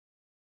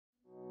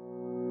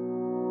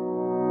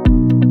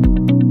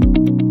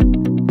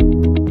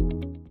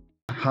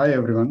Hi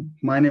everyone,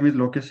 my name is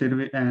Lokesh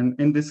Sirvi, and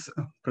in this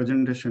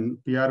presentation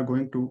we are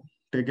going to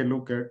take a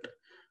look at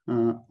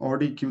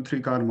Audi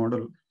Q3 car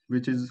model,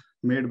 which is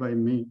made by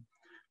me,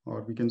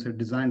 or we can say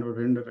designed or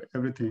render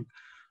everything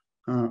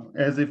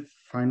as a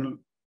final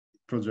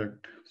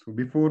project. So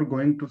before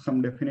going to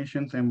some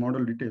definitions and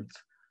model details,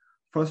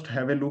 first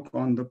have a look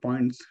on the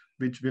points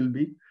which will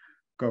be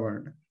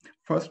covered.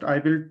 First, I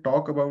will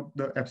talk about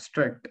the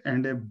abstract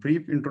and a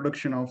brief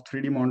introduction of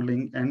 3D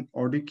modeling and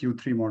Audi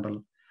Q3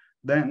 model.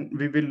 Then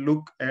we will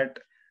look at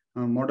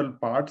model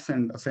parts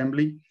and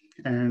assembly,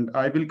 and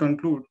I will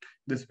conclude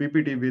this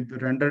PPT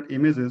with rendered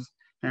images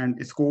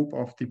and scope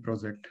of the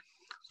project.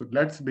 So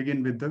let's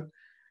begin with the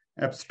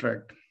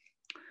abstract.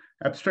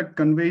 Abstract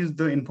conveys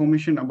the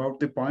information about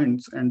the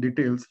points and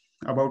details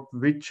about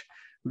which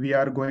we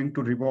are going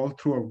to revolve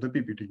throughout the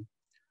PPT.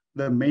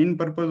 The main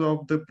purpose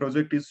of the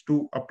project is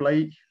to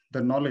apply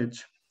the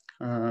knowledge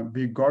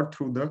we got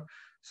through the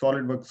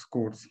SolidWorks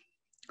course.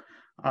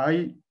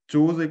 I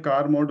chose a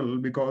car model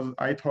because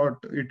I thought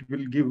it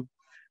will give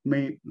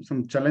me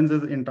some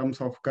challenges in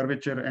terms of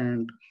curvature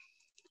and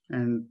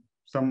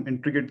some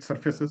intricate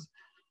surfaces,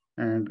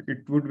 and it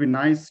would be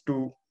nice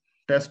to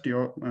test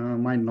your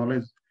my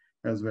knowledge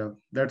as well.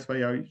 That's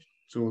why I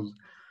chose.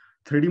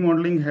 3D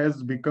modeling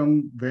has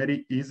become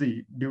very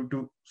easy due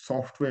to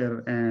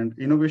software, and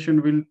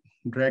innovation will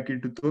drag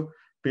it to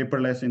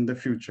paperless in the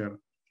future.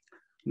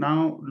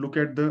 Now look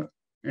at the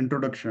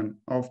introduction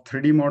of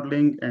 3D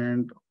modeling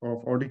and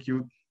of Audi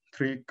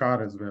Q3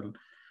 car as well.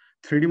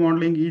 3D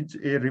modeling is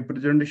a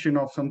representation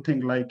of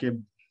something like a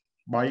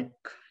bike,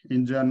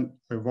 engine,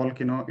 a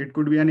volcano. It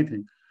could be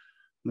anything.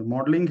 The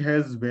modeling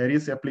has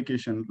various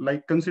applications,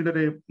 like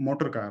consider a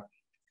motor car.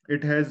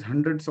 It has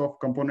hundreds of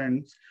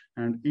components,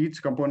 and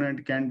each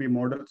component can be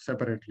modeled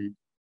separately.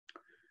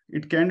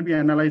 It can be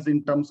analyzed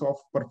in terms of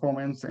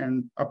performance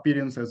and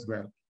appearance as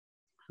well.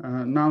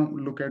 Now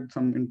look at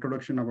some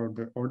introduction about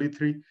the Audi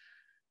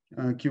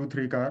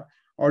Q3 car.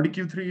 Audi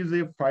Q3 is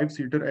a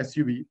five-seater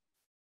SUV,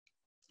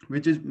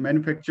 which is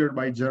manufactured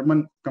by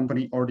German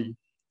company Audi.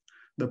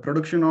 The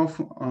production of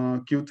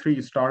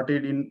Q3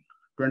 started in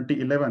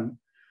 2011.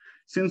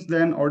 Since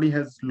then, Audi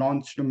has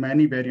launched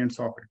many variants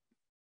of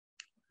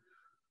it.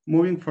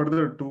 Moving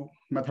further to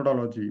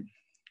methodology.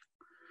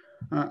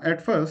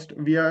 At first,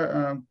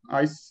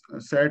 I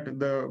set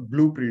the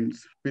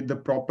blueprints with the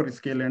proper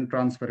scale and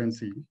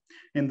transparency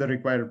in the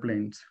required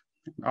planes.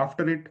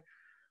 After it,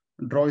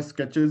 draw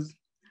sketches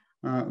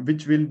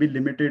which will be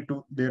limited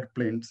to their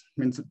planes,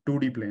 means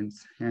 2D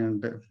planes.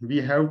 And we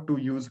have to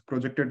use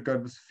projected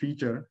curves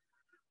feature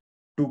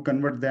to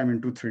convert them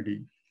into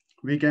 3D.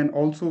 We can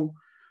also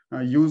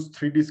use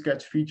 3D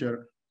sketch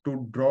feature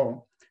to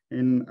draw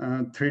in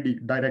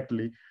 3D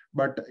directly,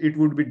 but it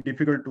would be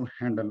difficult to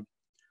handle.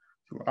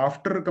 So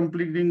after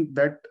completing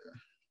that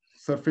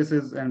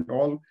surfaces and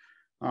all,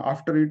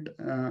 after it,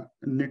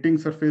 knitting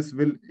surface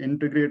will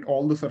integrate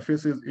all the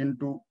surfaces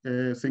into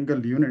a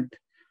single unit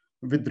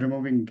with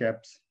removing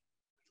gaps.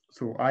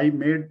 So I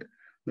made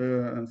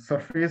the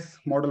surface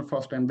model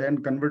first and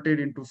then converted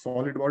into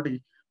solid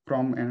body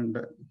from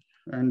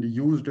and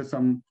used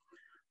some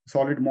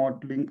solid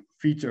modeling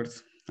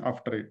features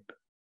after it.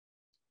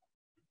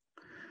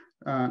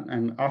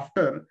 And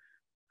after,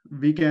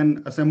 we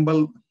can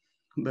assemble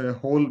the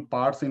whole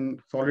parts in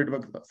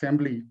SolidWorks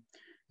assembly,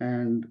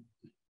 and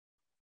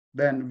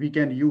then we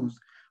can use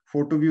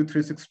PhotoView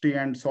 360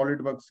 and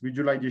SolidWorks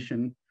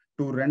visualization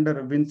to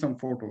render Winsome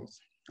photos.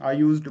 I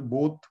used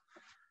both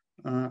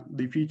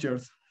the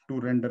features to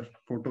render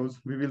photos.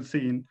 We will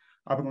see in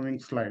upcoming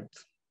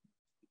slides.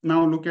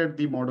 Now look at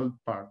the model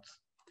parts.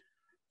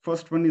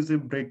 First one is a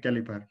brake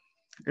caliper.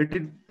 It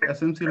is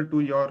essential to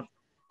your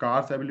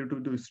car's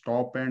ability to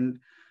stop, and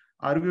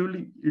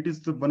arguably it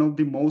is one of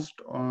the most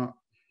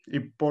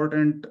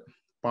important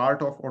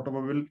part of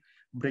automobile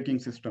braking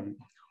system.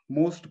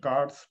 Most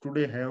cars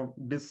today have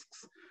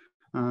discs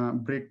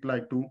brake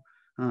like to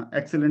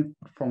excellent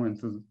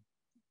performances,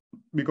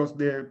 because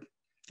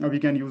we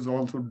can use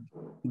also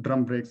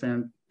drum brakes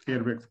and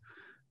air brakes,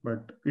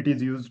 but it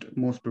is used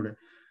most today.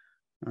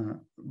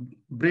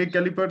 Brake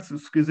calipers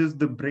squeezes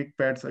the brake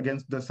pads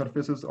against the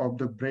surfaces of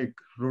the brake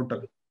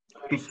rotor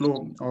to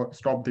slow or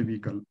stop the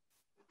vehicle.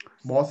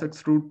 Boss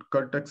extrude,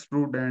 cut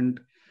extrude, and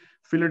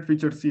fillet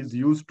features is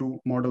used to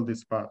model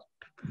this part.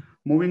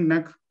 Moving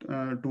next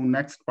to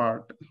next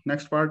part.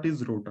 Next part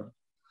is rotor.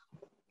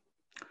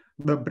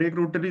 The brake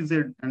rotor is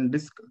a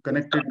disc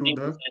connected to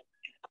the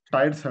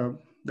Tyre hub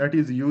that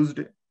is used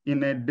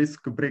in a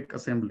disc brake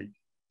assembly.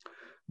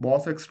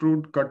 Boss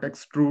extrude, cut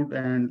extrude,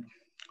 and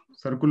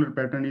circular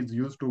pattern is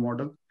used to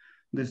model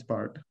this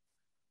part.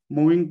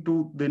 Moving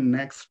to the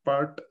next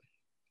part,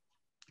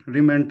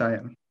 rim and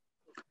tire.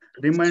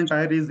 Rim and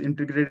tire is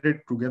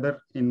integrated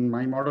together in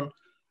my model.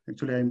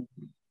 Actually, I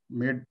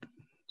made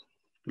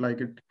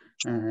like it.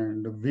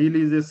 And the wheel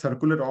is a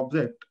circular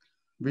object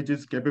which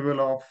is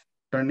capable of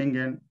turning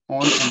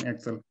on an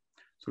axle.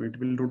 So it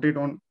will rotate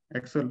on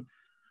axle.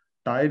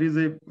 Tire is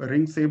a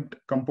ring-shaped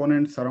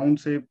component, surround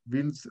shape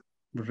wheels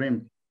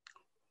rim.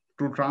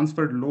 To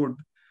transfer load,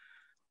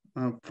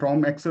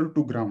 from axle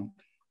to ground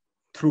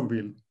through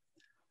wheel.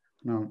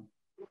 Now,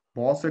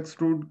 boss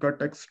extrude, cut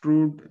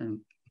extrude, and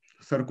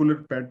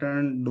circular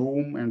pattern,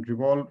 dome, and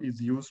revolve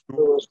is used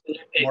to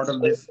model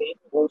this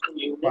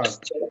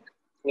part.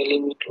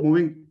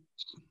 Moving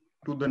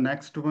to the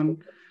next one,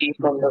 which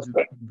is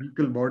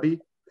vehicle body.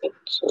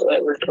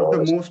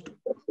 The most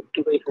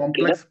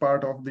complex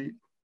part of the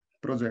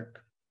project.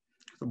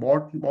 So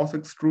boss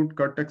extrude,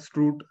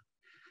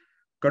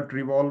 cut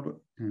revolve,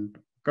 and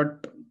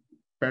cut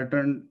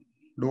pattern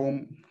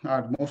dome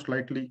are most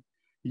likely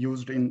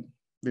used in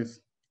this.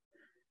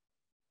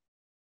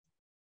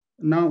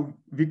 Now,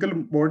 vehicle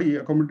body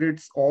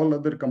accommodates all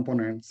other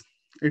components.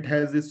 It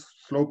has this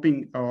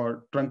sloping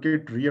or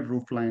truncate rear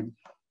roof line.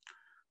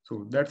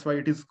 So that's why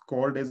it is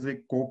called as a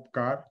coupe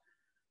car.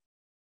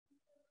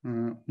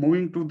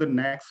 Moving to the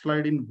next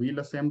slide in wheel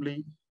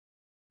assembly.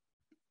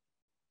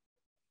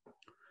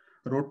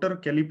 Rotor,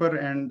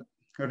 caliper, and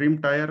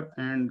rim tire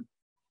and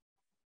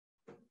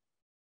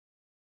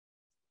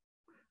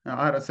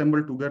are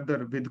assembled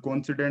together with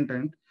coincident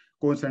and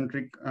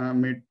concentric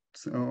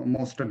mates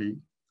mostly.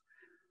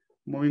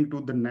 Moving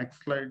to the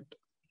next slide.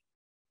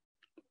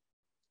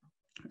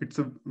 It's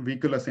a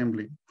vehicle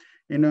assembly.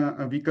 In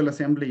a vehicle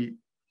assembly,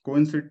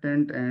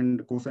 coincident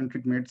and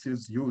concentric mates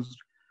is used.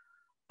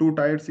 Two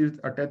tires is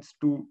attached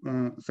to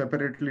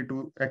separately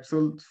to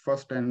axles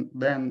first, and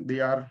then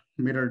they are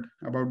mirrored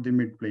about the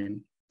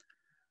midplane.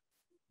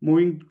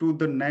 Moving to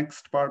the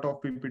next part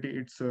of PPT,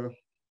 it's a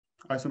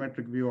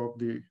isometric view of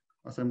the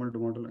assembled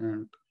model,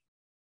 and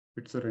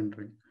it's a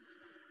rendering.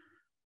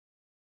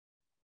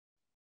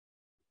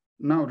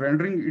 Now,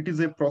 rendering, it is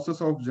a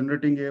process of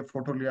generating a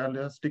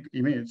photorealistic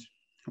image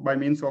by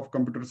means of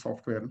computer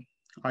software.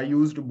 I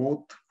used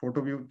both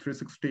PhotoView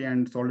 360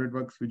 and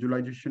Solidworks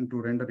visualization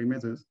to render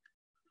images.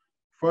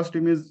 First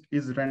image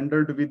is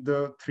rendered with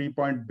the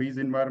 3-point beige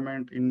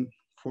environment in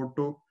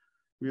PhotoView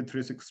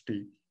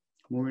 360.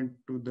 Moving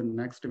to the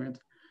next image.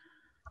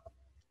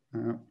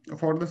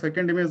 For the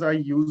second image, I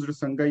used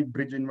Sangai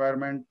bridge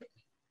environment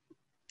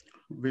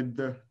with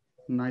the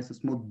nice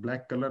smooth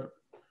black color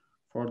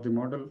for the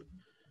model.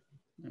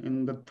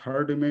 In the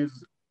third image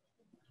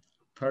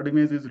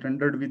is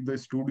rendered with the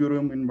studio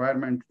room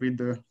environment with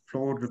the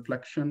floor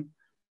reflection.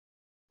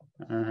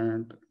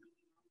 And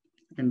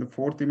in the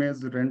fourth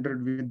image,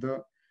 rendered with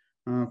the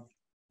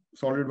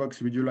SolidWorks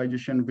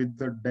visualization with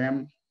the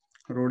dam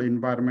road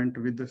environment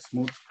with the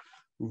smooth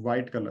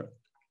white color.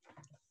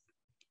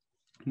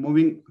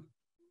 Moving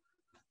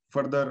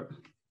further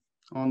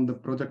on the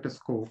project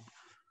scope,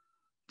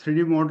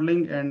 3D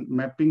modeling and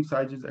mapping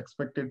size is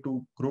expected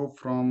to grow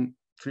from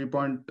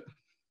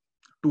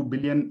 $3.2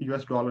 billion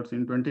US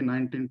in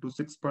 2019 to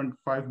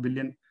 6.5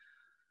 billion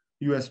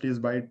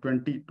USDs by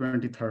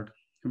 2023,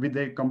 with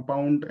a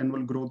compound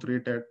annual growth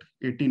rate at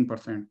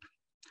 18%.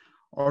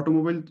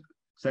 Automobile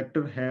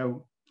sector have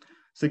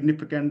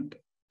significant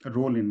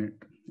role in it.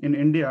 In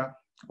India,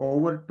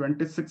 over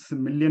 26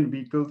 million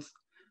vehicles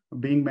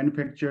being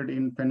manufactured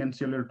in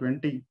financial year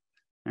 20,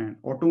 and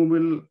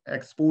automobile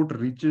export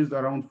reaches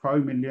around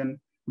 5 million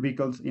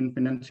vehicles in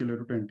financial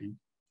year 20,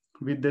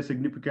 with a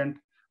significant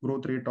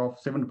growth rate of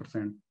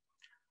 7%.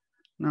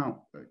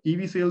 Now,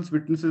 EV sales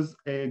witnesses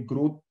a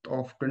growth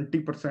of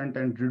 20%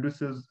 and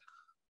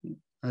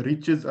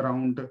reaches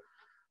around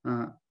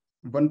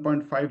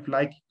 1.5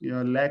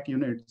 lakh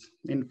units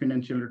in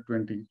financial year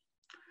 20.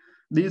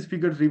 These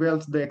figures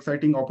reveals the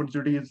exciting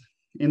opportunities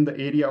in the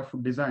area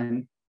of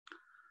design.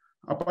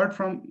 Apart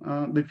from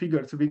the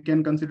figures, we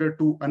can consider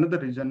two another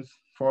reasons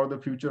for the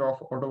future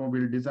of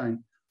automobile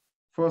design.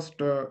 First,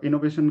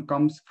 innovation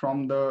comes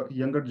from the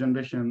younger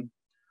generation.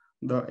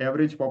 The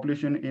average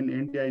population in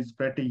India is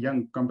pretty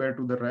young compared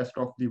to the rest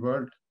of the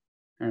world.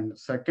 And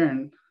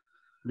second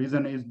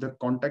reason is the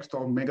context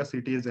of mega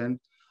cities and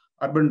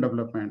urban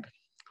development,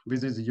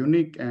 which is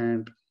unique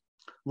and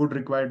would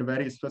require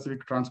very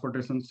specific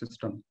transportation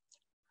system.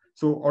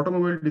 So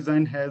automobile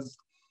design has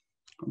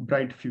a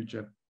bright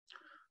future.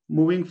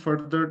 Moving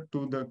further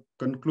to the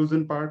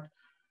conclusion part,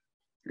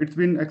 it's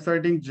been an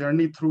exciting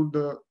journey through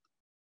the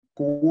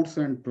course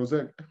and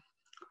project.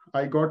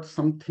 I got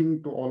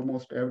something to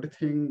almost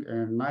everything,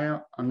 and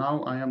now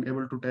I am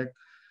able to take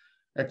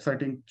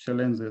exciting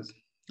challenges.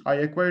 I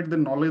acquired the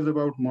knowledge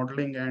about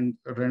modeling and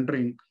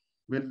rendering,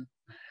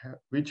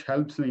 which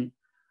helps me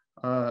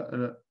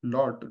a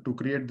lot to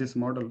create this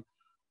model.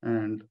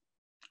 And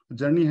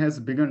journey has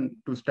begun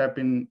to step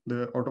in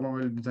the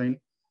automobile design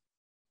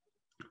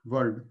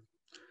world.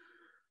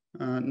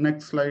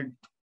 Next slide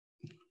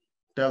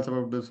tells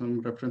about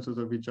some references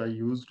of which I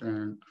used,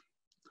 and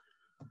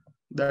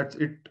that's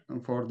it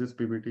for this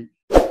PPT.